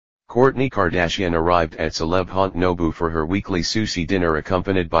Kourtney Kardashian arrived at celeb haunt Nobu for her weekly sushi dinner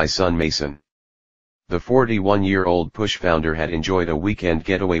accompanied by son Mason. The 41-year-old Push founder had enjoyed a weekend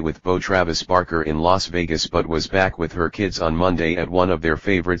getaway with beau Travis Barker in Las Vegas but was back with her kids on Monday at one of their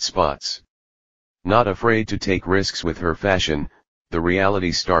favorite spots. Not afraid to take risks with her fashion, the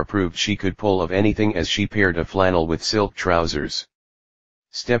reality star proved she could pull of anything as she paired a flannel with silk trousers.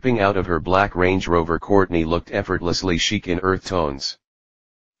 Stepping out of her black Range Rover, Kourtney looked effortlessly chic in earth tones.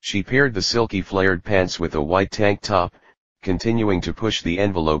 She paired the silky flared pants with a white tank top, continuing to push the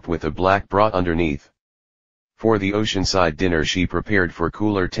envelope with a black bra underneath. For the oceanside dinner she prepared for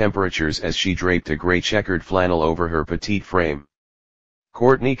cooler temperatures as she draped a gray checkered flannel over her petite frame.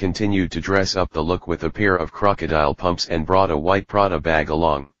 Kourtney continued to dress up the look with a pair of crocodile pumps and brought a white Prada bag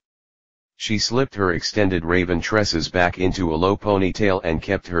along. She slipped her extended raven tresses back into a low ponytail and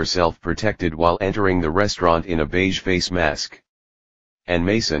kept herself protected while entering the restaurant in a beige face mask. And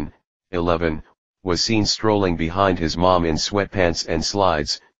Mason, 11, was seen strolling behind his mom in sweatpants and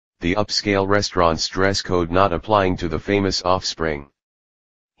slides, the upscale restaurant's dress code not applying to the famous offspring.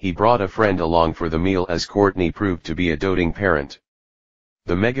 He brought a friend along for the meal as Kourtney proved to be a doting parent.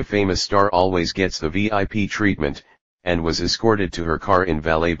 The mega-famous star always gets the VIP treatment, and was escorted to her car in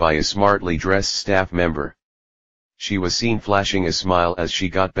valet by a smartly dressed staff member. She was seen flashing a smile as she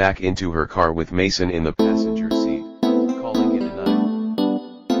got back into her car with Mason in the passenger seat, calling it a night.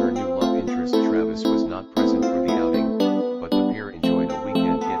 Her new love interest Travis was not present for the outing, but the pair enjoyed a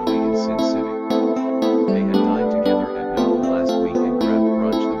weekend getaway in Sin City. They had dined together at Nobu last week and grabbed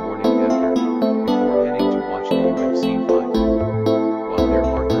brunch the morning after, before heading to watch the UFC fight. While their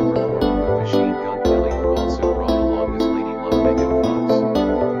partner performed with Machine Gun Kelly, who also brought along his lady love Megan Fox.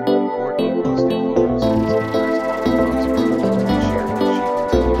 Kourtney posted photos of his dinners on the Fox group, sharing that she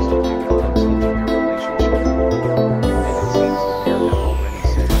continues to take a glimpse into their relationship. And it seems the pair have already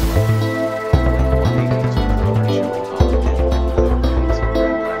said goodbye. F1 80s Rover showed off the gentleman for their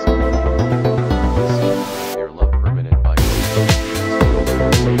Instagram last week. This seems to make their love permanent by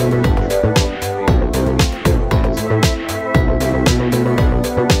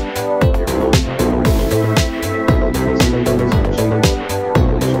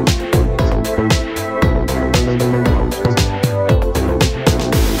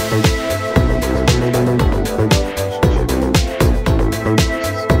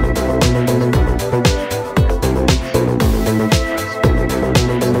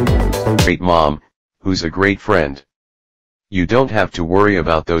great mom, who's a great friend. You don't have to worry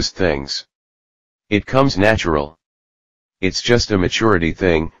about those things. It comes natural. It's just a maturity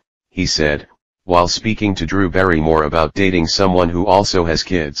thing, he said, while speaking to Drew Barrymore about dating someone who also has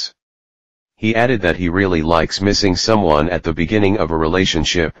kids. He added that he really likes missing someone at the beginning of a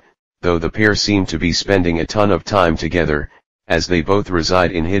relationship, though the pair seem to be spending a ton of time together, as they both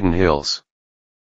reside in Hidden Hills.